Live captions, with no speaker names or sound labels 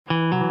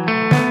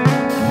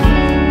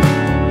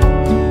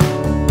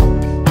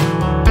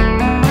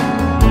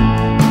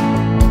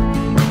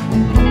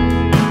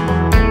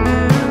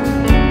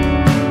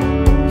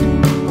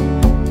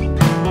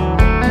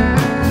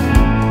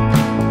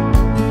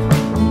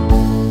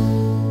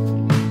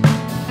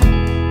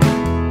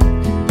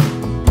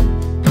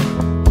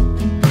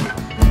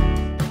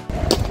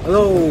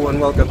and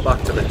welcome back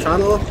to the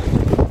channel.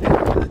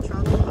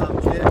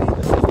 I'm Jamie,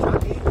 this is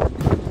Jackie,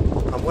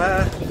 and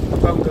we're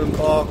about to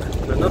embark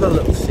on another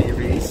little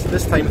series.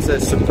 This time it's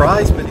a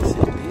surprise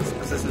mini-series,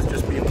 because this has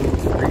just been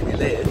booked really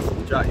late.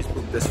 Jackie's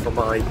booked this for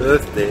my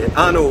birthday.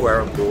 I know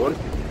where I'm going.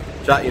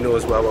 Jackie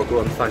knows where we're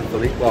going,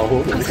 thankfully. Well, I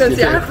was going to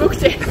say, I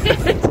booked it.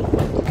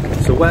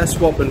 So we're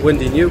swapping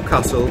windy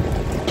Newcastle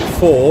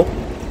for...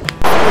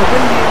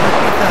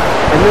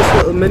 In this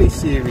little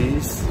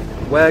mini-series,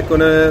 we're going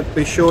to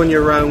be showing you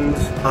around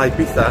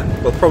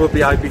Ibiza. Well,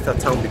 probably Ibiza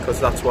Town, because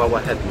that's where we're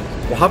heading.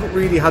 We haven't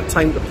really had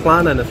time to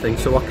plan anything,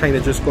 so we're kind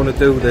of just going to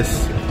do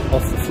this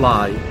off the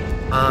fly.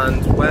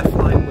 And we're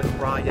flying with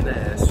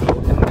Ryanair, so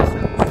in this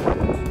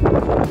episode,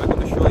 we're going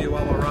to show you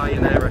our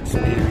Ryanair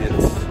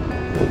experience.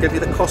 We'll give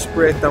you the cost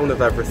breakdown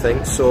of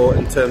everything, so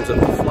in terms of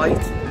the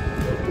flight,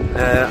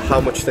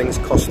 how much things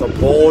cost on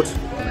board,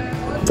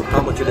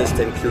 how much it is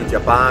to include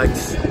your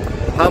bags,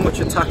 how much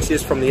a taxi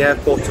is from the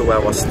airport to where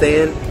we're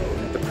staying,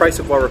 the price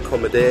of our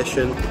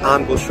accommodation,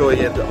 and we'll show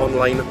you the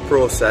online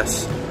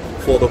process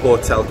for the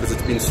hotel, because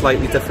it's been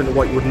slightly different to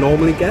what you would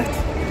normally get.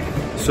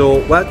 So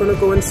we're going to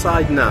go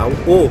inside now.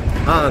 Oh,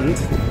 and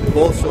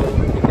also,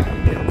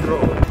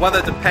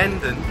 weather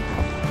dependent,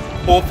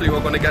 hopefully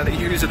we're going to get to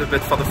use it a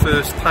bit for the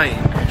first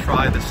time and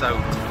try this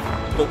out.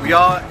 But we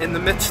are in the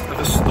midst of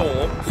a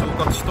storm, so we've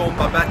got Storm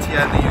Babette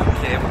here in the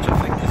UK, which I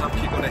think is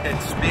actually going to hit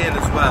Spain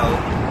as well.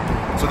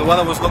 So the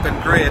weather was looking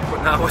great,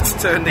 but now it's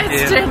turned again.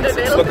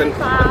 It's looking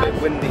a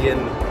bit windy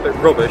and a bit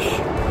rubbish.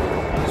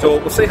 So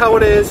we'll see how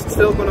it is. It's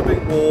still going to be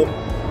warm,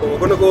 but we're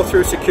going to go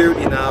through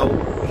security now,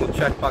 and we'll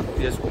check back with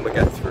you when we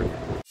get through.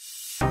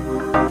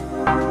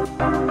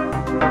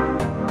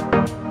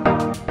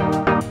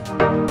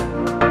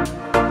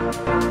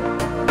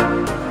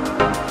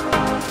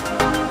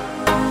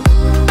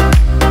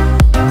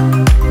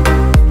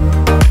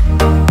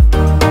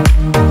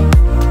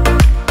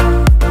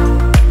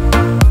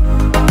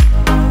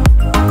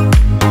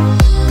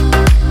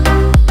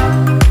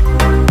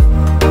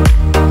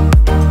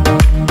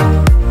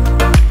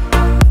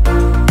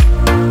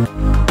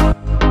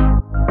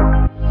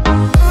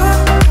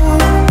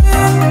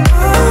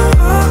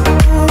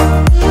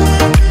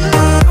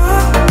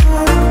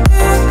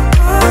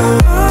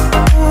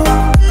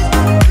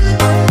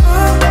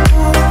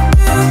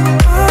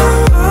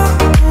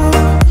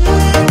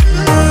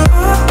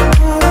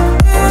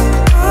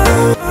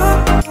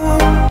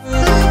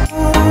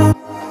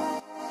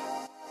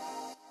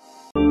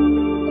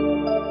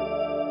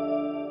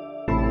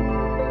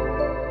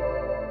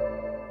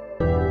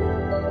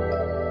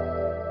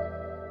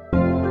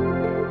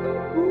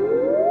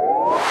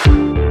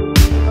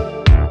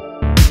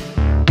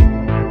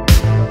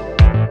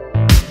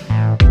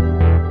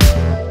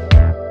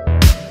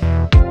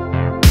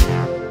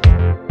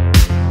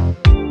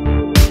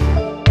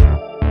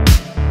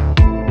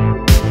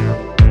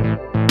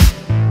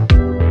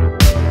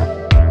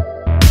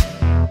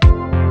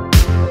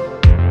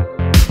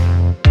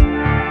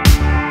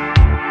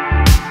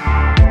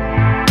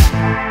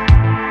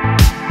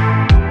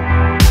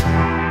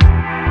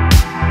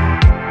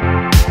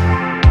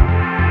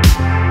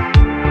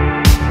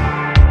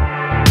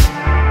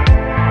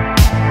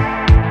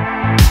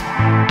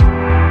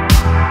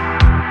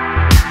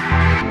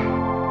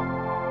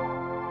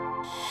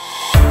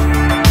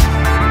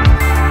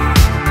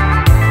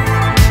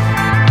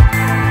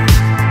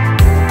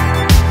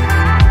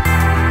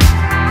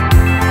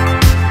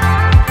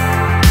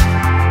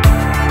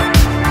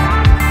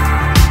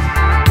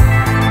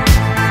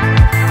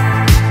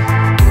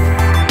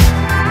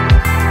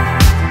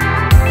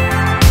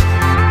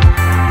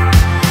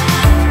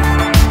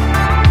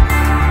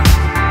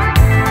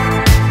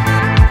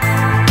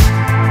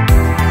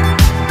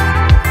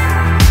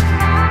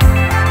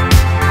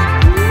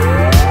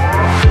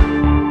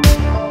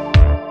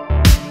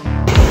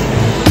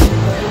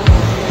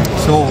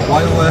 So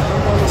while we're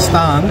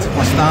standing,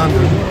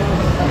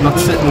 not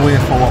sitting away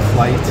for our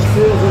flight,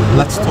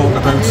 let's talk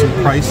about some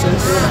prices.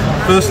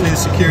 Firstly, the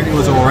security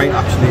was alright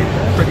actually,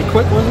 pretty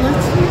quick, wasn't it?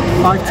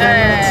 5-10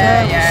 minutes?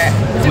 Yeah,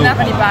 didn't have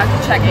any bag to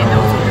check in,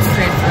 though,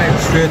 straight through.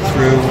 Straight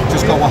through,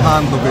 just got our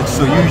hand luggage,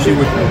 so usually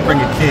we'd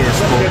bring a case,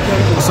 but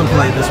for something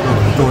like this we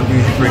don't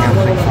usually bring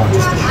anything for,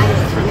 just to show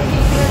it through.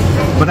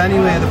 But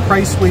anyway, the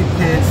price we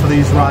paid for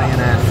these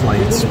Ryanair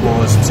flights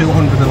was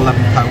 £211.38,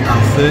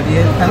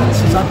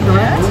 is that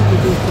correct?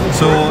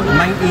 So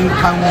 £19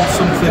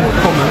 something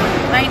coming.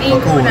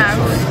 £19 going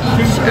out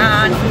each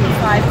and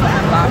 £5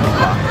 coming back.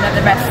 Then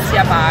the rest is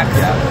your bags.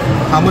 Yeah.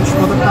 How much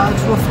were the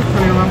bags roughly?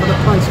 Can you remember the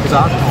price?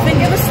 I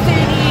think it was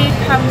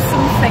 £38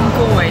 something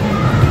going,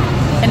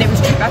 and it was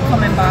cheaper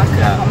coming back.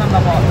 Yeah. I can't remember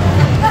what.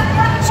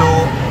 So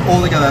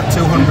altogether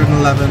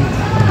 £211.38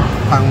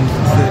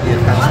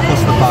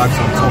 plus the bags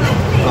on top.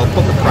 I'll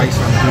put the price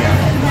on here.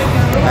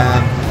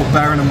 But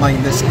bearing in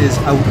mind this is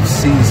out of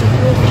season.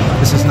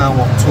 This is now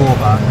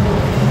October.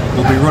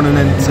 We'll be running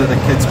into the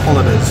kids'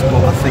 holidays, but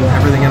I think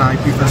everything in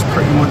Ibiza's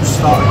pretty much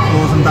started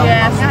closing down.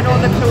 Yeah, we had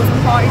all the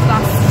closing parties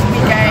last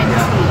weekend,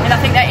 and I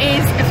think there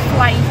is a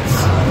flight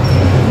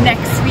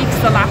next week's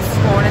the last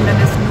one, and then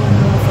there's no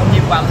more for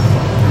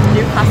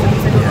Newcastle,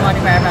 because I don't know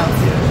anywhere else.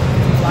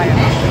 Fly on.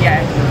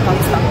 Yeah,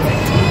 that's it.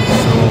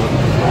 So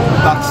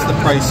that's the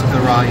price of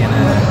the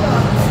Ryanair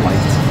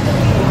flight.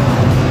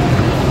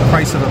 The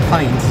price of a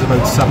pint is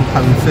about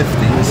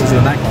 £7.50. This is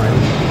the neck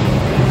room.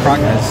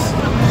 Crackers.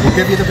 We'll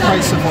give you the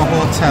price of our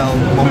hotel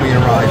when we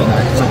arrive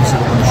there, because obviously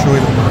we're going to show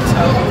you the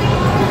hotel.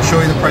 Show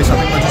you the price. I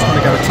think we're just going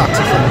to get a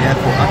taxi from the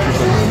airport. Actually,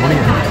 got no money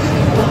in it.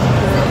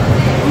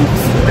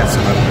 That's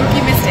about it.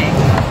 Rookie mistake.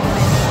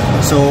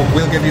 So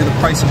we'll give you the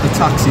price of the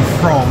taxi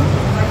from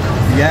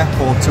the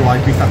airport to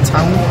Ibiza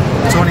Town.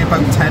 It's only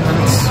about 10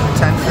 minutes,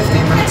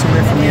 10-15 minutes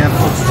away from the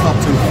airport, so it's not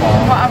too far.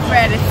 What I've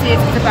read, it says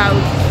it's about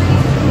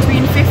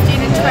between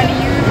 15 and 20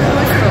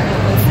 euros, but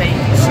we'll see.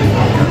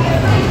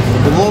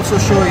 We'll also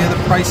show you the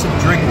price of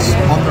drinks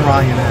on the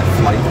Ryanair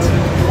flight.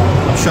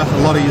 I'm sure a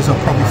lot of you are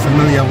probably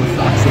familiar with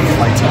the actual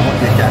flights and what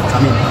you get. I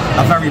mean,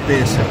 they're very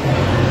basic.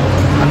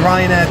 And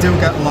Ryanair do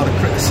get a lot of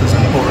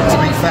criticism, but to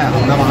be fair,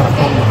 I've never had a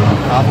problem with them.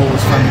 I've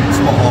always found them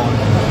spot on.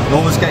 They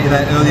always get you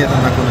there earlier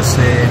than they're going to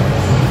say.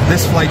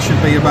 This flight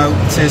should be about,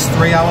 it says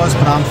 3 hours,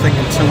 but I'm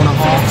thinking 2.5. 2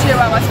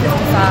 hours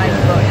 55,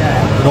 but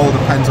yeah. It all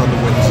depends on the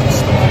winds and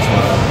stuff as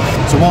well.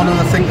 So one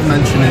other thing to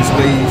mention is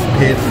we've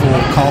paid for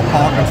car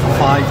parking for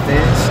 5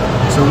 days.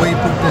 So we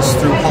booked this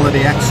through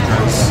Holiday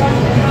Extras,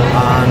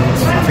 and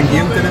I think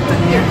you did it,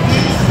 didn't you?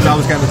 Because I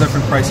was getting a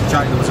different price.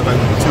 Jackie, there was about a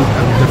 £2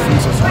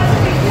 difference or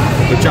something.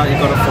 But Jackie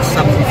got it for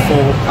 £74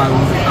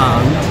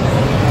 and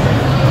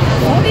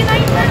 49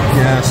 pence?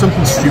 Yeah,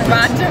 something stupid.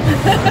 Random.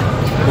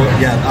 But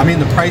yeah, I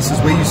mean the prices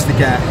we used to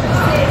get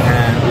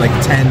like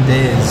 10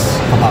 days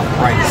for that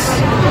price.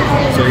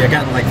 So you're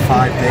getting like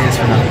 5 days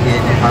for like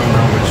 £80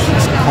 now, which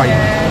is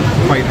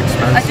quite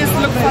expensive. I just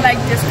looked for like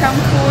discount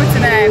codes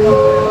and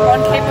one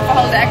came with a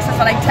Holiday Extra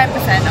for like 10%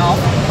 off.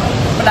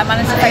 But I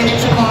managed to find a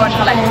cheaper one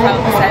for like 12%.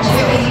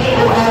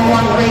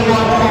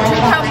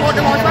 £2 more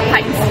towards my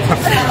pints.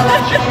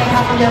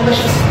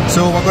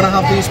 So we're going to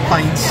have these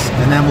pints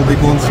and then we'll be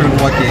going through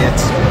our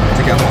gate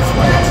to get our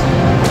flight.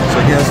 So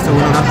here's to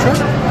another trip.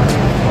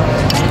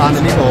 And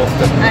in the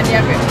often. And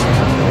you're good.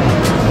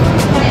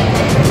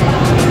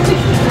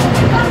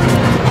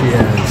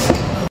 Cheers.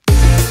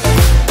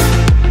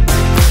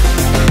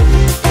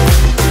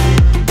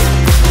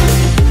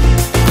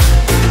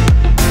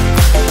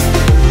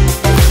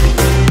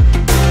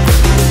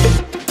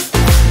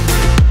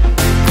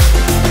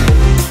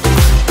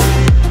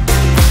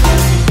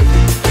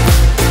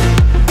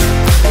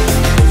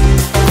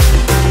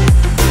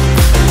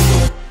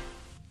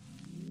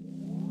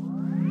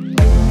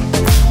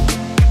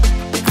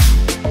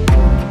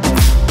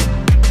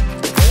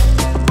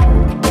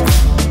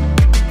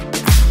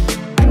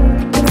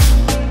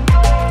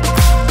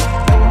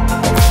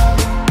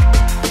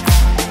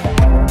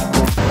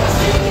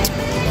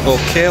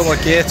 Okay,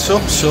 we're gates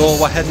up, so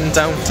we're heading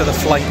down to the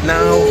flight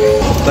now.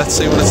 Let's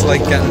see what it's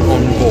like getting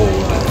on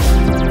board.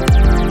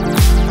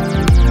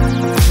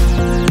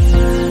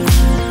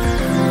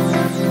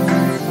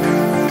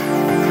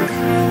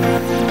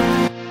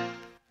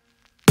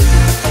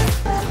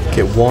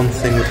 Okay, one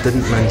thing we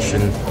didn't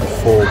mention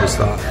before was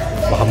that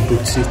we're having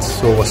boot seats,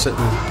 so we're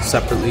sitting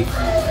separately.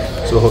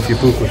 So if you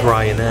book with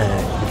Ryanair,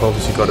 you've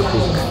obviously got to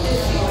book.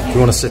 If you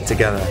want to sit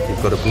together,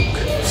 you've got to book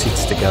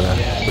seats together,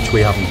 which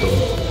we haven't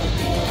done.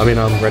 I mean,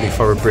 I'm ready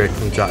for a break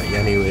from Jackie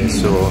anyway,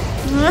 so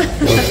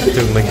we're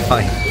doing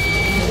fine.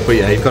 But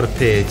yeah, you've got to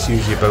pay. It's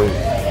usually about,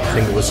 I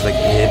think it was like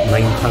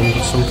 £8-9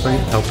 or something,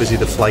 how busy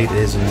the flight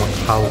is and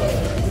how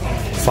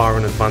far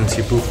in advance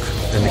you book.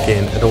 And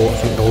again, I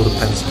think it all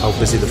depends how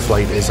busy the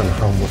flight is and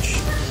how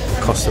much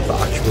the cost of the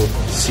actual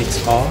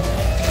seats are.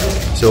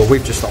 So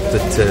we've just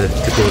opted to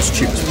go as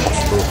cheap as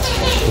possible.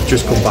 We've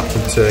just come back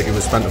from Turkey. We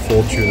spent a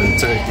fortune in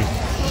Turkey,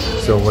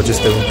 so we're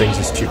just doing things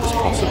as cheap as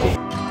possible.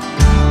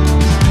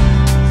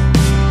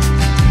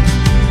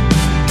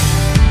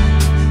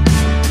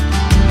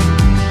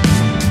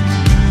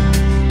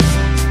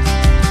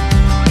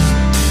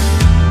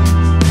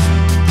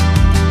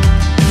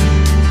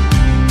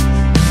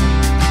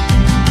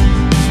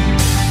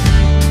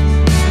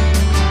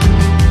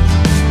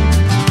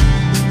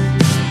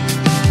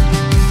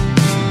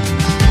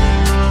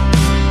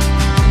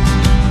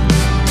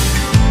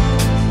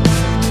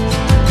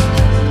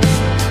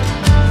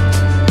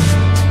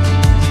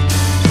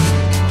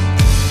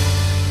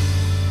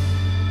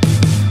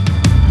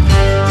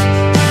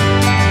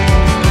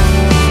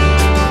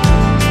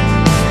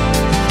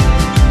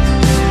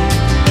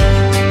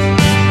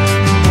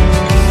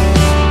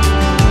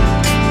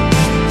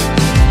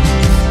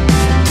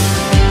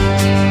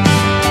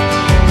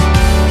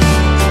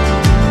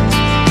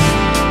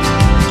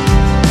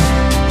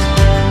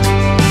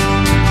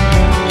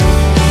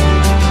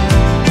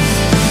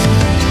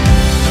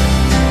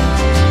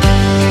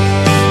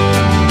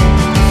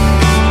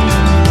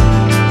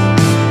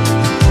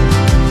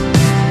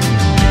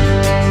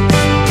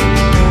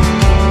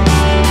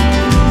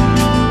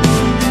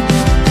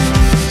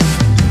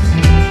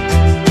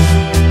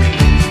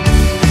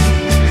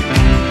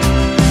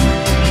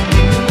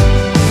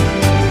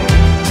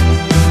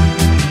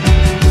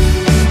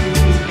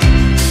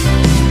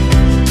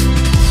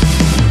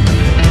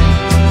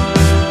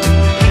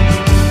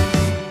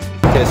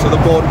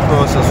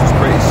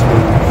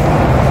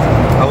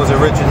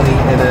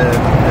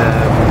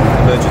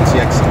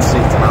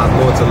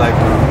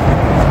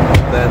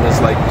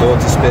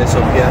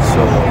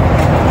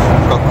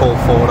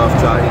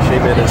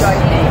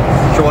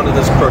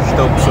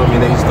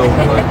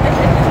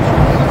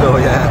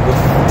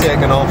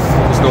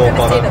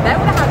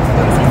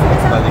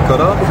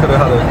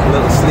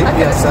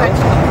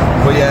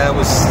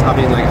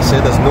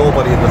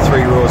 nobody in the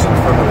 3 rows in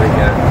front of me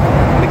yet.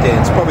 And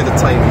again, it's probably the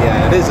time of year.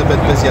 It is a bit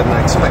busier than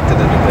I expected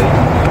it to be.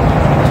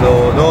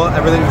 So no,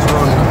 everything's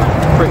run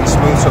pretty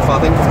smooth so far.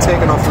 I think we've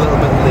taken off a little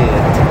bit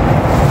late,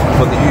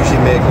 but they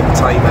usually make up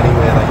time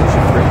anyway, and they're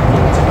usually pretty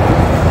good.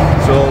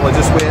 So we're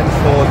just waiting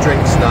for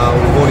drinks now.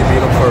 We've only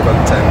been up for about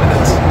 10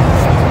 minutes.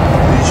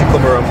 They usually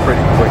come around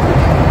pretty quickly.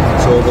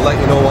 So we'll let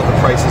you know what the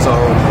prices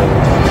are on board.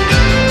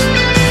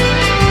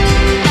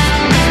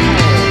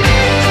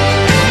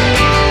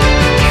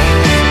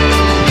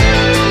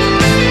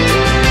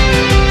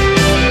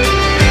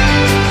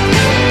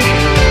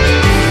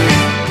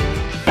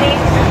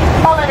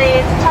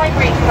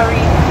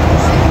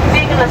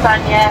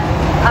 Lasagna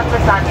and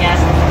lasagna.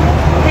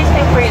 Please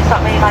feel free to stop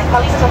me. My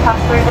colleagues will pass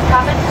through the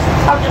cabin.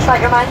 I would just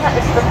like to remind you that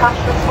this is a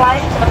cashless flight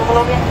and we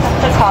will only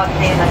accept a card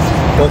payment.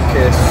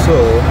 Okay, so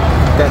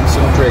getting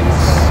some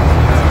drinks.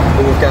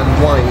 We're getting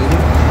wine,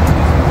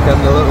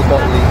 getting a little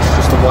bottle each,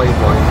 just a white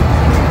wine.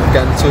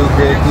 Getting 2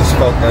 Grey Goose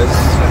vodkas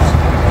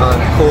and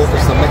Coke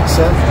is the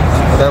mixer.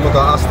 And then we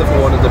got asked if we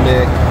wanted to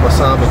make a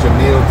sandwich a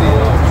meal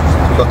deal.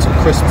 We got some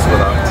crisps for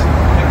that.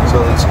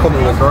 So it's coming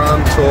to a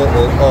grand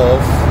total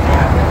of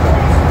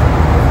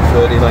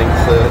 $39.30.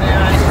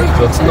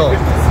 So it's not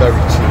very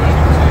cheap,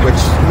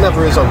 which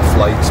never is on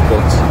flights,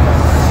 but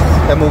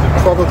then we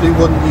probably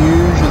wouldn't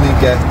usually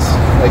get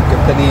like a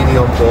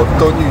panini on board.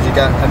 Don't usually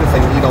get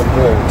anything to eat on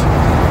board,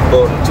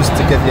 but just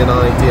to give you an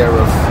idea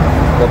of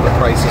what the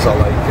prices are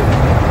like. And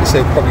you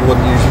say probably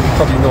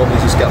normally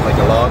just get like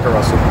a lager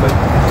or something,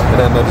 and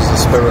then there's a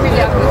spirit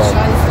later on.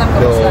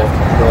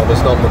 No,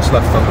 there's not much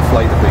left on the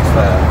flight, to be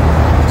fair.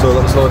 So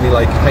that was only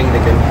like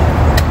Heineken.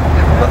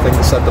 I think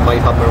they said they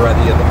might have them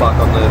already at the back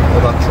on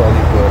that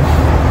trolley, but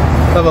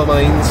never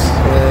mind.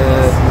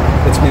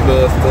 It's my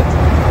birthday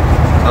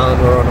and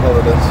we're on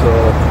holiday, so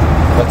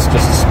let's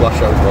just splash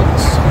out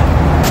once.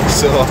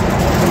 So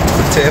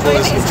the table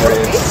isn't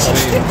great. I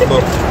mean,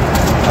 look,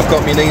 I've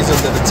got my knees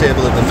under the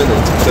table at the minute,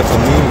 but if I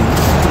move,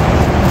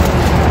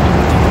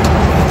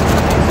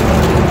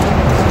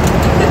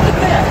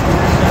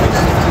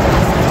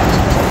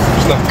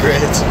 it's not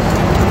great.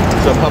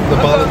 So I'm having to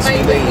balance my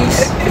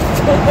knees.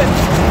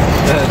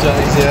 Yeah,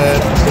 Johnny's,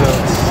 yeah, so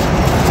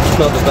it's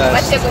not the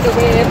best. Yeah.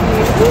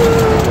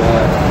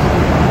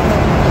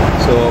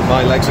 So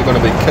my legs are going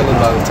to be killing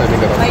by the time we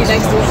get on this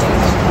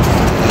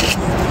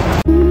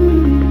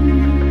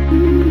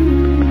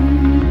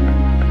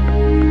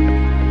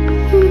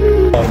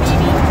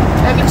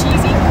Very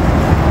cheesy.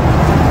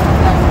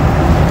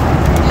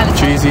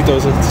 Cheesy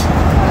does it.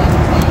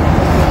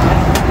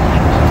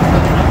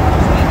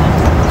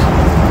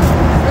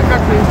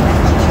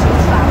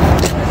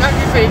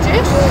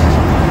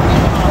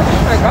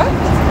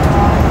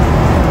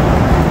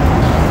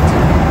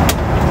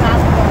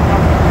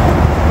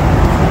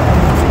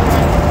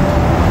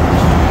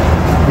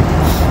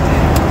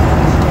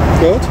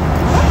 Good.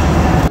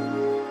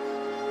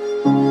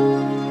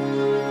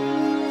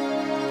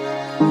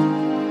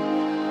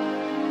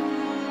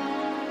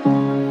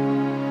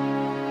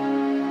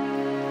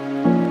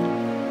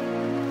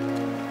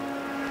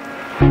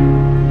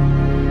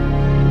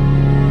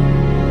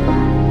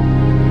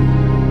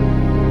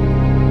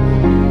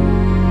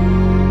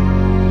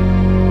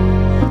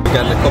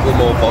 Getting a couple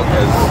more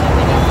vodkas,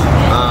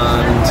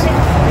 and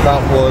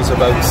that was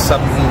about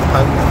 £17.30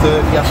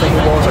 I think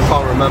it was, I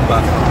can't remember.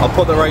 I'll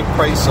put the right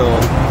price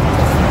on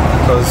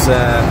because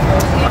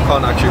I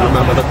can't actually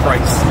remember the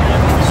price.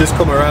 It's just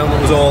come around,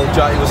 it was all,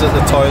 Jackie was at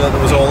the toilet,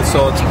 there was all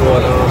sorts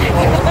going on,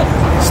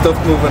 stuff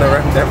moving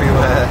around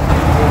everywhere.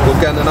 We're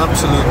getting an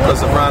absolute,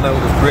 because I've ran out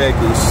of Grey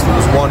Goose, there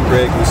was 1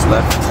 Grey Goose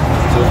left,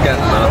 so we're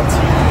getting that.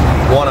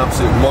 One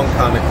absolute, 1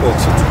 can of Coke,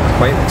 so it's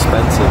quite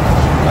expensive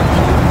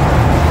actually.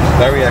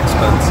 Very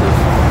expensive.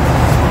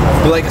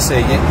 But like I say,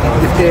 you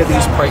pay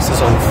these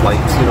prices on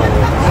flights, you know.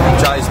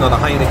 Jai's not a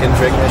Heineken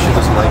drinker, she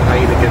doesn't like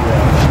Heineken.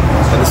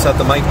 And they said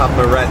they might have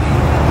them already,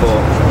 but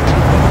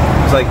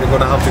it's like they're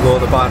going to have to go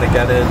to the bar to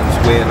get in, it's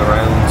waiting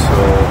around, so...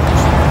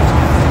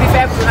 To be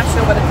fair, we don't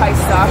actually know what the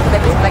prices are, but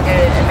there is like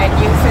a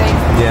menu thing.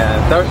 Yeah,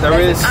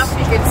 there is. An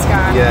African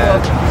scan, yeah.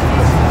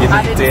 You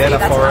need data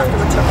for it.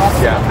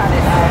 Yeah.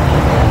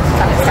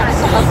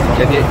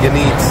 And you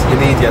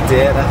need your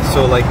data,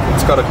 so like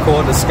it's got a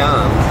code to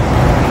scan,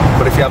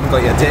 but if you haven't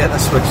got your data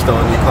switched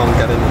on, you can't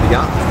get into the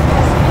app.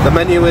 The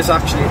menu is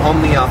actually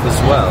on the app as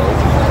well,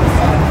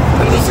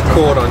 and there's a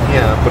code on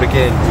here, but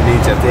again, you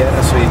need your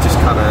data, so you just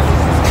kind of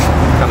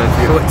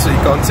view it, so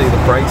you can't see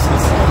the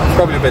prices.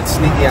 Probably a bit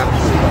sneaky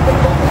actually,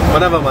 but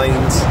never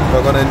mind,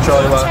 we're going to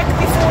enjoy what...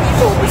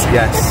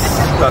 Yes,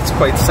 that's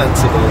quite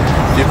sensible.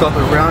 You've got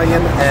the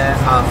Ryanair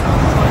app,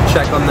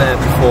 check on there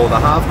before.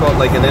 They have got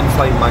like an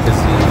in-flight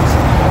magazine,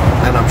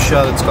 and I'm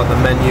sure it's got the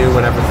menu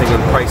and everything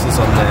and prices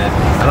on there,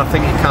 and I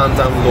think you can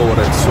download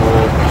it, so...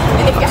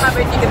 And if you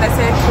haven't, you can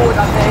say code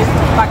on the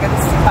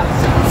wagons.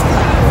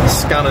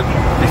 Scan it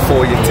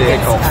before you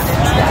take off.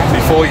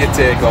 Before you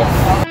take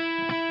off.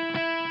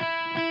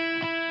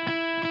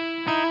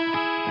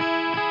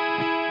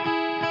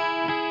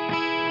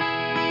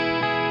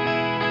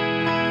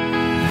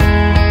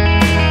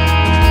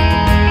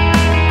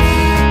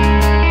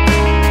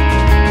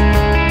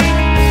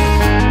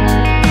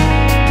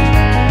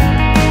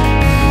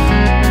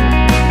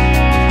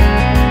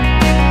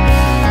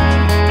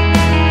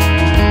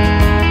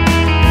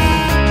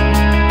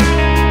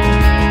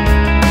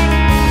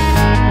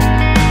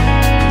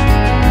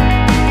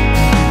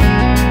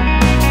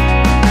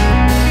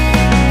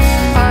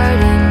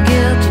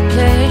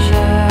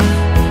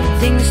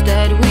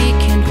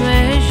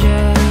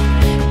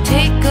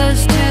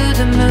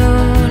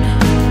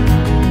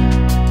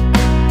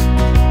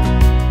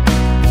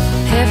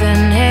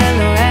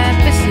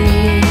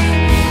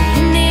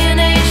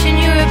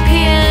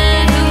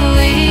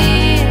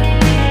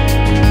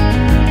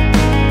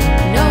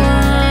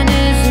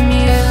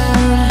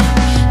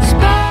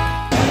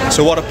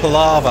 So what a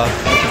palaver.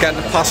 We're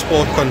getting to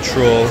passport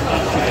control.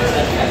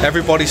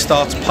 Everybody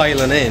starts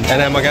piling in,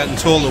 and then we're getting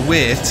told to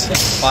wait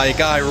by a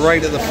guy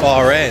right at the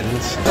far end,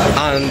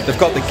 and they've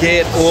got the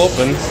gate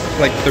open,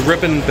 like the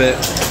ribbon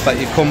bit that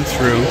you come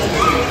through.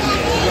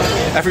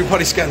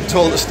 Everybody's getting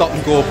told to stop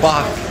and go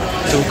back,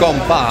 so we've gone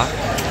back.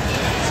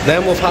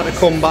 Then we've had to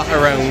come back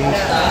around.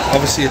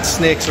 Obviously it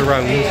snakes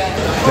around.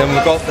 Then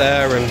we got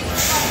there and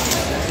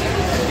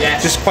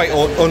just quite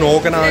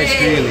unorganised,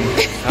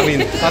 really. I mean,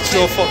 that's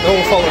no fault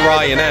of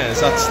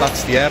Ryanair's.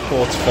 That's the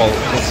airport's fault.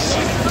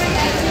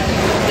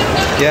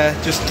 Yeah,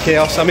 just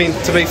chaos. I mean,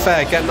 to be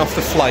fair, getting off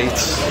the flight,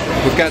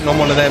 we're getting on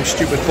one of them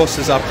stupid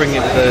buses that bring you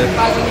to the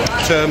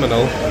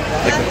terminal,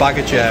 like the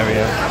baggage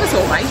area. That was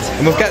alright.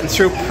 And we're getting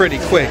through pretty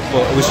quick,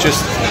 but it was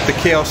just the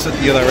chaos at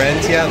the other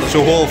end. Yeah, there's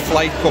a whole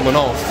flight coming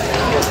off,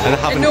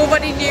 and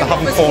nobody knew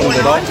what was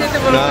going on.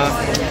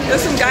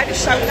 There's some guy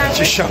just shouting at us.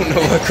 Just shouting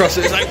over across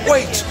it. It's like,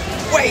 wait!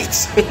 Like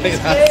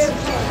that.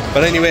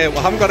 But anyway, we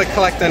haven't got to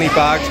collect any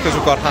bags because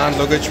we've got hand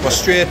luggage. We're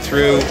straight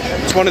through.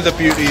 It's one of the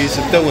beauties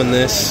of doing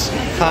this.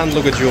 Hand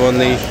luggage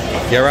only.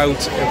 You're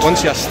out.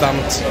 Once you're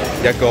stamped,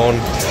 you're gone.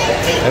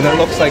 And it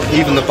looks like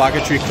even the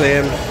baggage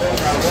reclaim,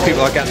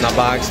 people are getting their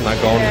bags and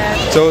they're gone.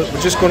 Yeah. So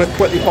we're just going to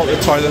quickly pop to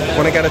the toilet.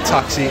 We're going to get a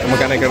taxi and we're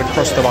going to get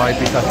across to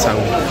Ibiza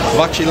Town.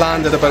 We've actually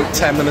landed about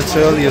 10 minutes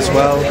early as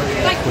well,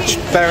 which,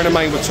 bearing in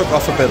mind we took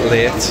off a bit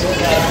late.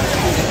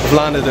 We've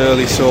landed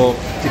early, so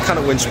you kind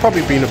of win. It's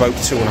probably been about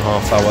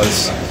 2.5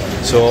 hours.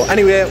 So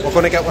anyway, we're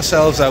going to get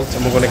ourselves out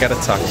and we're going to get a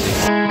taxi.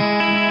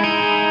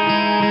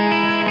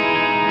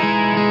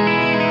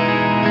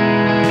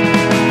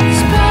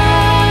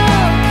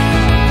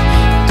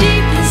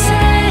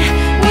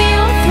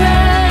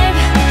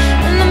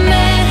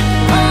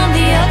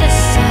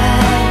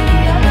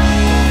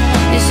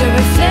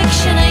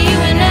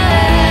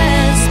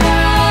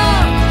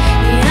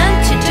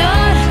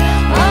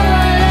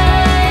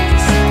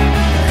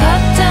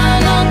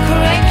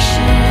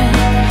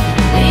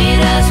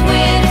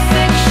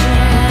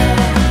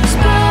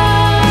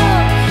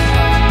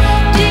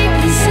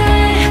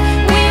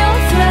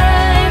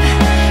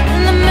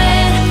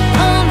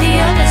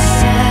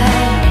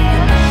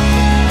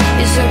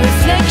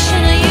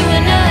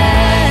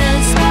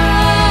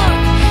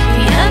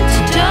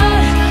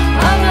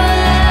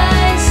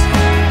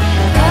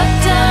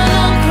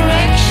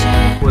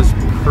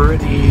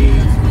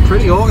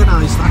 Pretty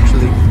organised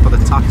actually for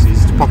the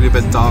taxis. It's probably a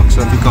bit dark,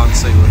 so if you can't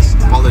see us,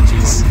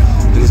 apologies.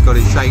 And he's got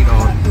his shade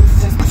on.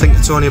 I think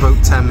it's only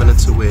about 10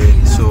 minutes away,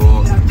 so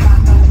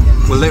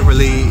we'll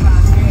literally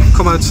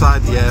come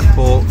outside the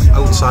airport,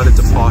 outside of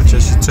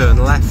departures, you turn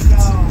left,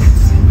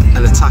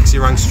 and the taxi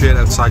rank straight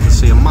outside. You'll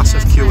see a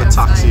massive queue of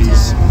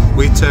taxis.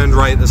 We turned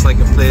right, there's like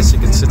a place you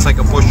can sit, it's like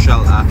a bus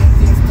shelter.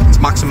 It's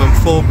maximum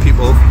 4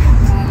 people.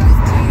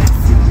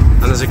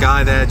 And there's a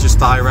guy there just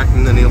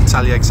directing, and he'll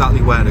tell you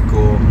exactly where to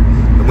go.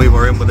 And we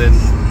were in within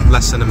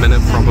less than a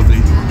minute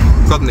probably.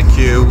 Got in the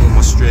queue and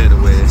we're straight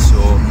away. So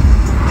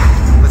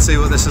let's see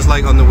what this is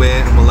like on the way,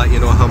 and we'll let you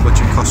know how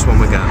much it costs when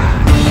we get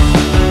there.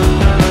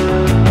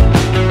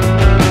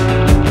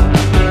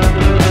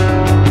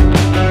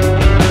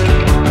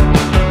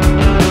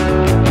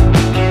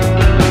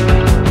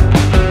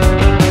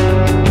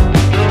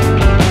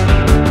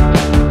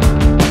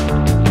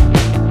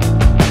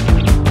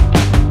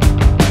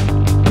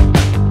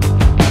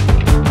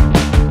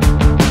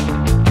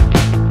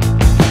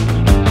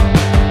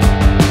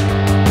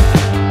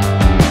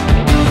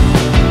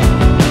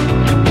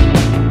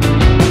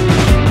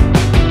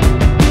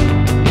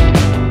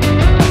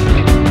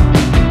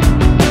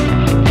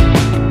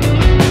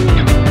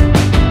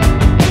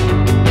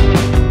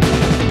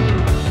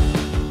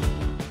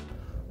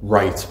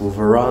 Right, we've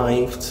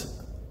arrived.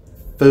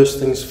 First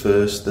things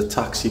first, the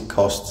taxi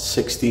cost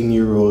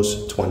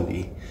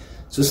 €16.20.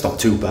 So it's not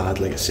too bad,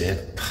 like I said.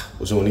 It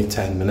was only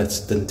 10 minutes,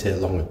 didn't take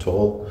long at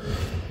all.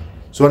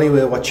 So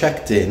anyway, we're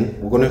checked in.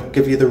 We're going to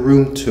give you the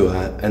room tour,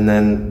 and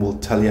then we'll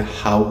tell you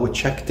how we're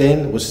checked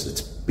in.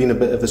 It's been a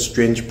bit of a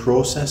strange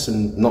process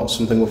and not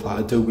something we've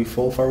had to do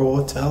before for a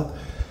hotel.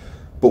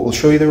 But we'll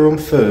show you the room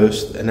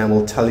first, and then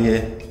we'll tell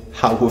you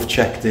how we've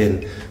checked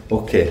in.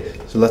 Okay,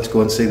 so let's go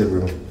and see the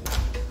room.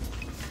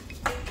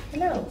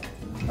 Hello,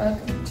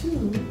 welcome to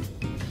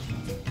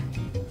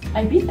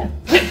Ibiza.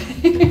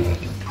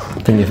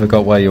 I think you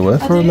forgot where you were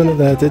for a minute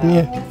there, didn't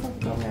you?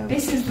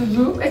 This is the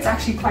room. It's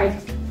actually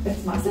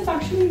it's massive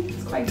actually.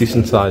 It's quite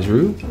decent sized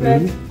room.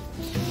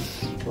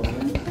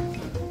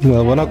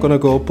 Well, we're not going to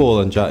go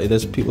bowling, Jackie.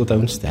 There's people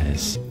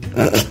downstairs.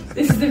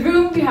 This is the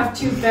room. We have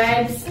 2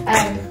 beds.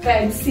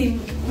 Beds seem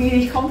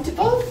really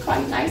comfortable,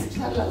 quite nice. Just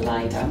had a little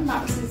lie down.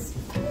 Mattress is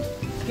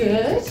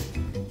good.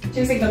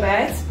 2 single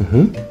beds.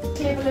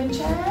 Table and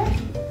chair.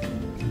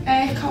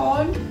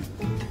 Aircon.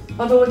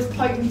 Although it's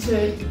pointing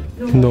to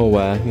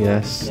nowhere.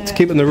 Yes. Yeah. It's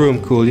keeping the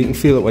room cool. You can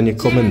feel it when you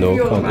come in though,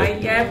 can't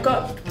you? Yeah, I've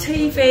got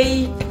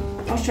TV.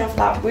 Not sure if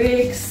that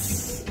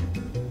works.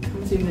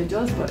 I'm assuming it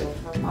does, but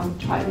I'll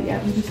try it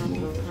again.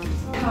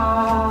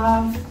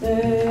 Have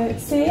the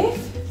safe.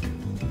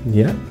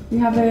 Yeah. We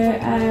have a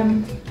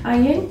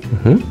iron.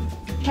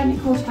 plenty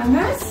of coat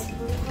hangers.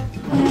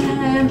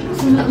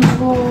 Some little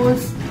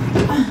drawers.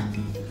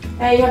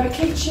 You have a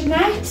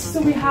kitchenette, so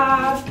we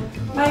have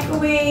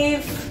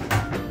microwave,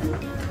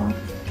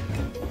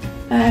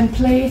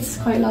 plates,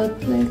 quite a lot of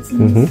plates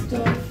and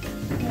stuff.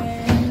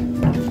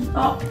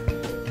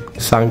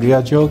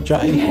 Sangria jug,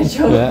 Jackie. Sangria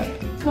jug, yeah.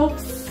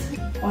 Cups,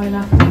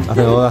 boiler. I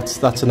know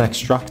that's an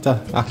extractor,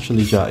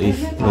 actually, Jackie.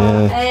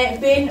 Yeah.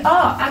 Bin.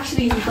 Oh,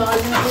 actually, you got a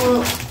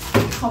little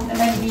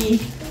complimentary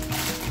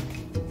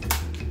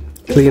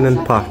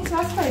cleaning pack.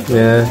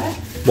 Yeah.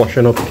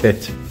 Washing up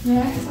kit.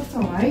 Yeah, that's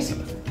alright.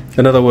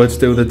 In other words,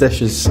 do the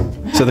dishes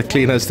so the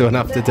cleaners don't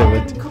have to do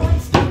it.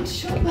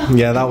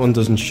 Yeah, that one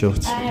doesn't shut.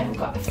 We've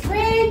got a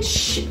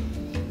fridge,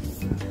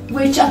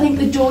 which I think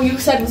the door you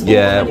said was open.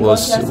 Yeah, it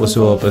was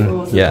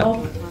open. Yeah.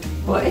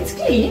 But it's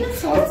clean,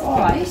 so it's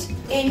alright.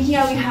 In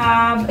here we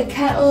have a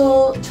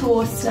kettle,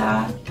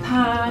 toaster,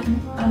 pan,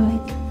 and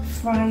like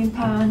frying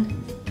pan.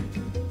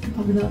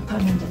 Probably not a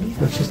pan underneath.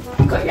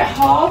 You've got your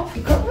hob,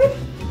 your cutlery.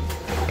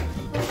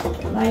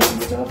 Nice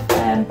and stuff,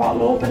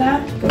 bottle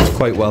opener. It's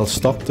quite well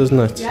stocked, isn't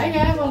it?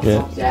 Yeah, well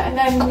stocked, yeah. And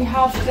then we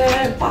have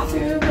the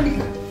bathroom and the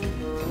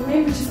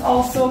room, which is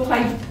also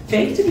quite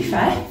big, to be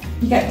fair.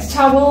 You get the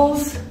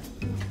towels,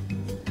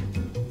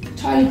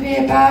 toilet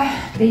paper,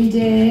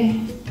 bidet,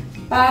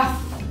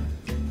 bath,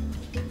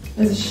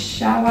 there's a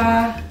shower.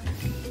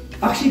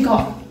 I've actually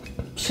got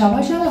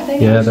shower gel, I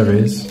think. Yeah, there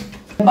is.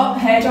 Up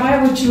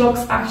hairdryer, which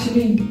looks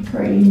actually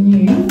pretty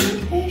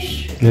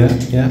new-ish. Yeah,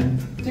 yeah.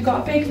 So you've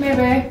got a big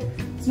mirror.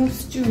 There's no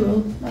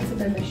stool, that's a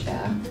bit of a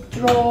share.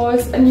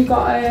 Drawers, and you've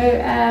got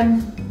a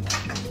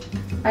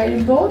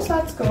iron board, so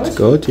that's good. It's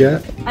good, yeah.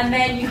 And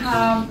then you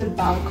have the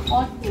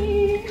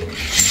balcony.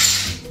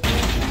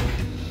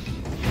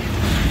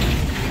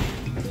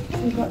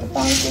 You've got the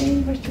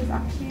balcony, which is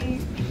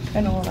actually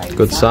an alright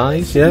good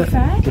size, yeah.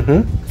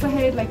 Because I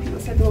heard like people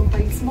said they were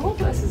quite small,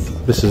 but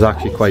this is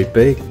actually quite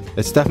big.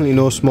 It's definitely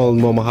no smaller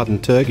than one we had in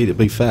Turkey, to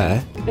be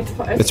fair.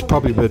 It's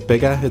probably a bit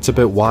bigger, it's a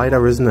bit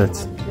wider, isn't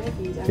it?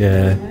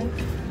 Yeah.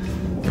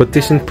 But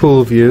decent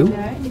pool view.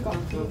 Yeah, you got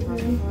pool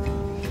view.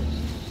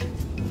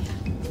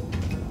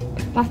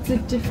 That's a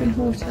different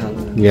hotel.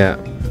 Yeah.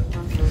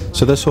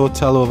 So this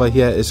hotel over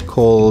here is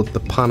called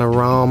the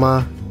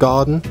Panorama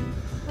Garden,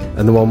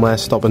 and the one we're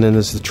stopping in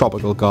is the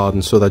Tropical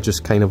Garden, so they're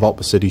just kind of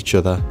opposite each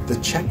other. The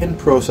check-in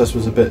process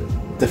was a bit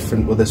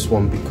different with this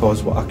one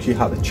because we actually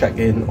had to check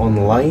in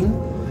online,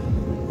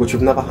 which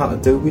we've never had to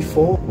do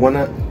before. When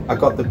I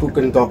got the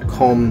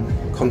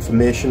booking.com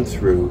confirmation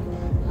through,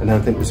 and I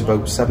think it was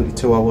about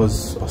 72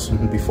 hours or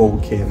something before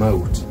we came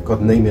out, got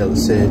an email to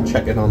say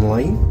check in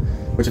online,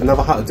 which I've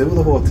never had to do with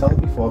a hotel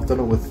before. I've done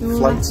it with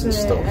flights and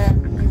stuff.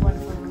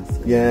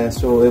 Yeah,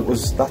 so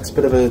that's a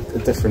bit of a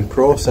different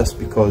process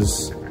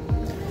because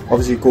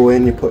obviously you go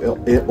in, you put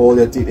all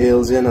your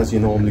details in as you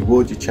normally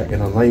would, you check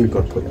in online, you've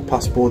got to put your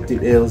passport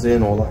details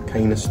in, all that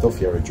kind of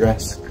stuff, your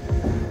address.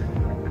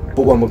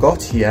 But when we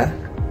got here,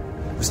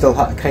 we still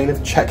had to kind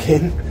of check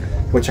in,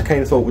 which I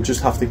kind of thought we'd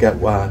just have to get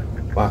our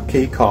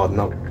key card and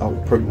that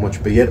would pretty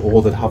much be it,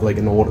 or they'd have like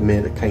an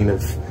automated kind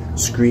of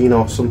screen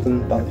or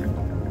something that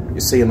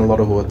you see in a lot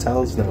of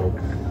hotels now.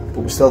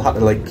 But we still had to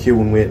like queue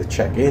and wait to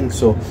check in,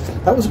 so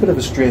that was a bit of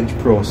a strange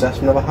process.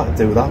 We never had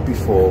to do that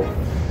before,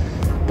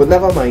 but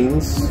never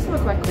mind.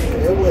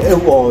 It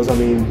was, I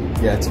mean,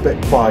 yeah, it's a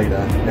bit quieter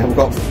and we've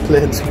got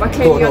planes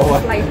going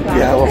over.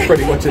 Yeah, we're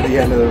pretty much at the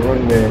end of the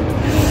runway,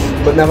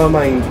 but never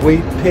mind.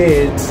 We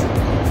paid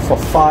for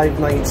 5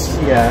 nights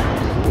here.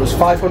 It was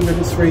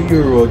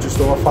 €503, just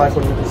over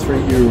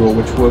 €503,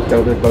 which worked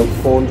out at about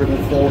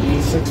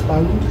 £446,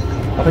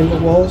 I think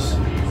it was.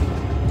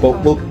 But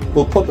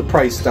we'll put the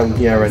price down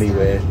here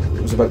anyway.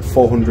 It was about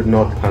 £400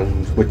 odd,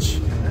 which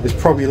is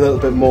probably a little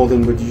bit more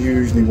than we'd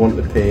usually want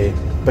to pay,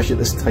 especially at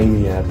this time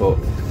of year. But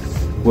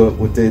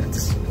we did,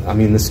 I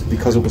mean,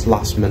 because it was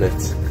last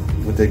minute,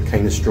 we did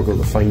kind of struggle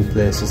to find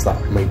places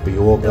that might be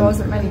open. There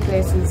wasn't many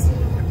places. A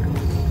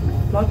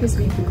lot of places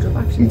being booked up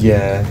actually.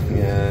 Yeah,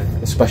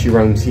 especially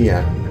around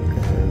here,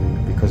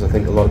 because I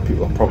think a lot of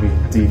people are probably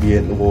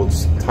deviating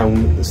towards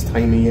town at this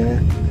time of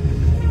year,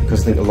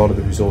 because I think a lot of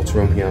the resorts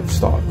around here have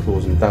started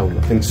closing down.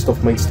 I think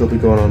stuff might still be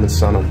going on in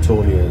San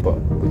Antonio, but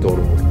we don't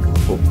know.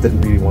 But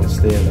didn't really want to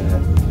stay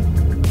there,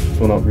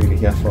 so we're not really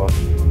here for a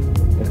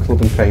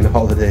clubbing kind of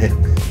holiday.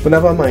 But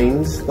never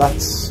mind,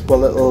 that's our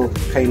little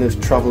kind of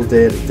travel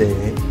day to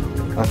day.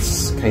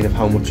 That's kind of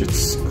how much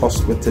it's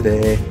cost with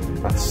today.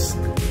 That's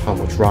how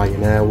much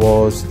Ryanair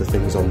was, the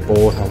things on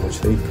board, how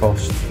much they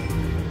cost.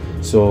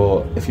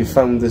 So if you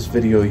found this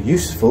video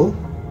useful,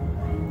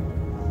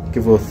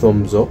 give it a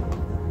thumbs up.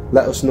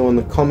 Let us know in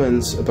the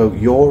comments about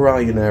your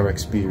Ryanair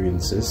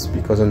experiences,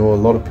 because I know a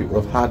lot of people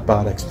have had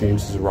bad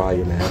experiences with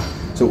Ryanair.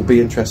 So it would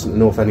be interesting to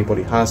know if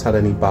anybody has had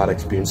any bad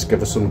experience.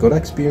 Give us some good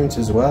experience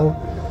as well.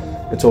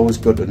 It's always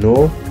good to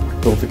know.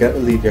 Don't forget to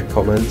leave your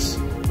comments,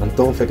 and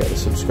don't forget to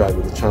subscribe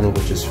to the channel,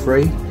 which is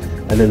free.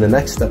 And in the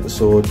next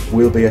episode,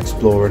 we'll be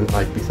exploring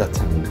Ibiza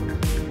Town.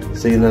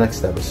 See you in the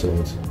next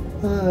episode.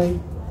 Bye.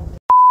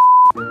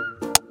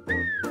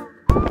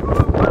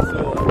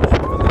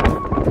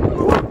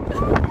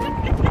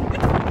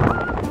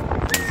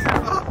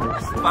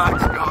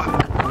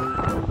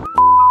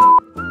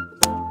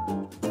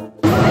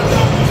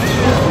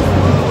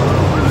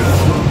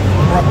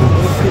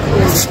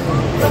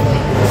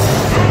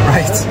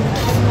 Right.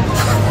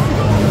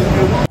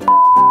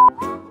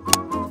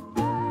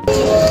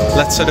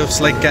 Let's sort of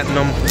like getting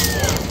them.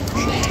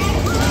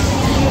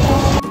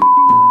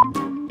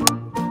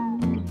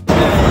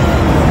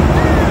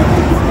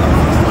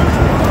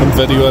 I'm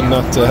videoing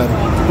that.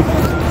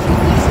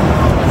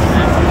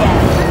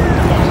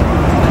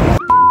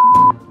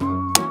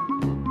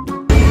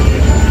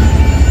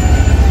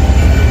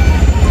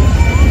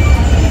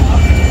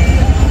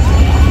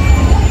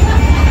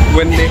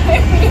 Windy.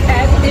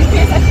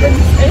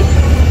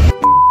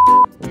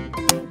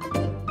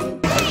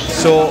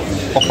 So,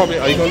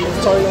 are you going to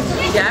the toilet?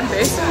 Yeah, I'm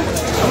good.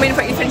 I'm waiting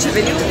for you to finish the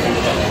video.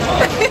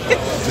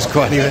 Just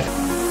go anyway.